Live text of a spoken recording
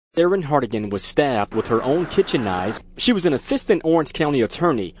Erin Hartigan was stabbed with her own kitchen knife. She was an assistant Orange County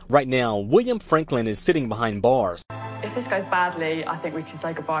attorney. Right now, William Franklin is sitting behind bars. If this goes badly, I think we can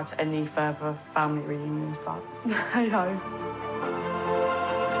say goodbye to any further family reunions, but hey ho.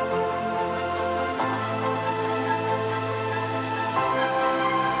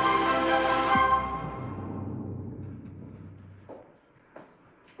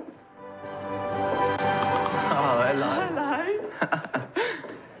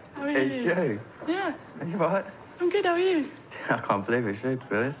 It's you. Yeah. Are you right? I'm good, how are you? I can't believe it's you, to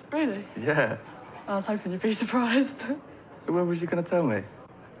be honest. Really? Yeah. I was hoping you'd be surprised. So when was you going to tell me?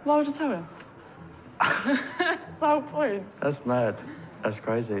 Why would I tell you? That's the whole point. That's mad. That's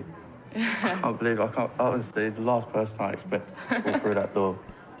crazy. Yeah. I can't believe it. Honestly, the last person I expect to walk through that door.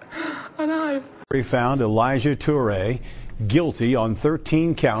 I know. We found Elijah Toure guilty on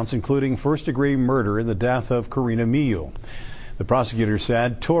 13 counts, including first-degree murder in the death of Karina Meal. The prosecutor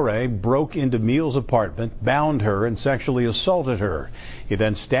said Toure broke into Meal's apartment, bound her, and sexually assaulted her. He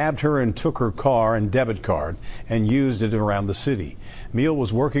then stabbed her and took her car and debit card and used it around the city. Meal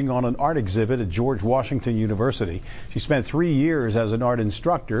was working on an art exhibit at George Washington University. She spent 3 years as an art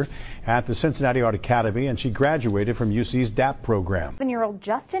instructor at the Cincinnati Art Academy, and she graduated from UC's DAP program. 7-year-old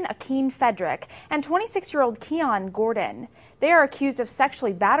Justin Akeen Fedrick and 26-year-old Keon Gordon. They are accused of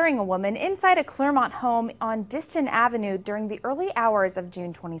sexually battering a woman inside a Claremont home on Diston Avenue during the early hours of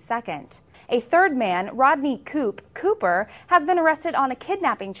June 22nd. A third man, Rodney Cooper, has been arrested on a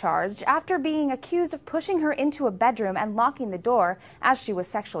kidnapping charge after being accused of pushing her into a bedroom and locking the door as she was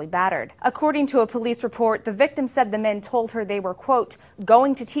sexually battered. According to a police report, the victim said the men told her they were, quote,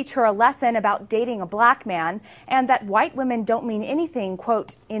 going to teach her a lesson about dating a black man and that white women don't mean anything,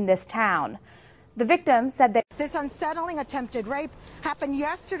 quote, in this town. The victim said that this unsettling attempted rape happened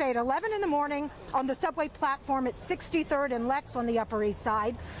yesterday at 11 in the morning on the subway platform at 63rd and Lex on the Upper East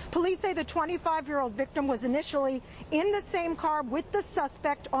Side. Police say the 25-year-old victim was initially in the same car with the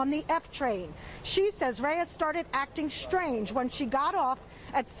suspect on the F train. She says Reyes started acting strange when she got off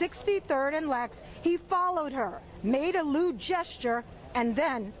at 63rd and Lex. He followed her, made a lewd gesture, and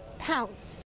then pounced.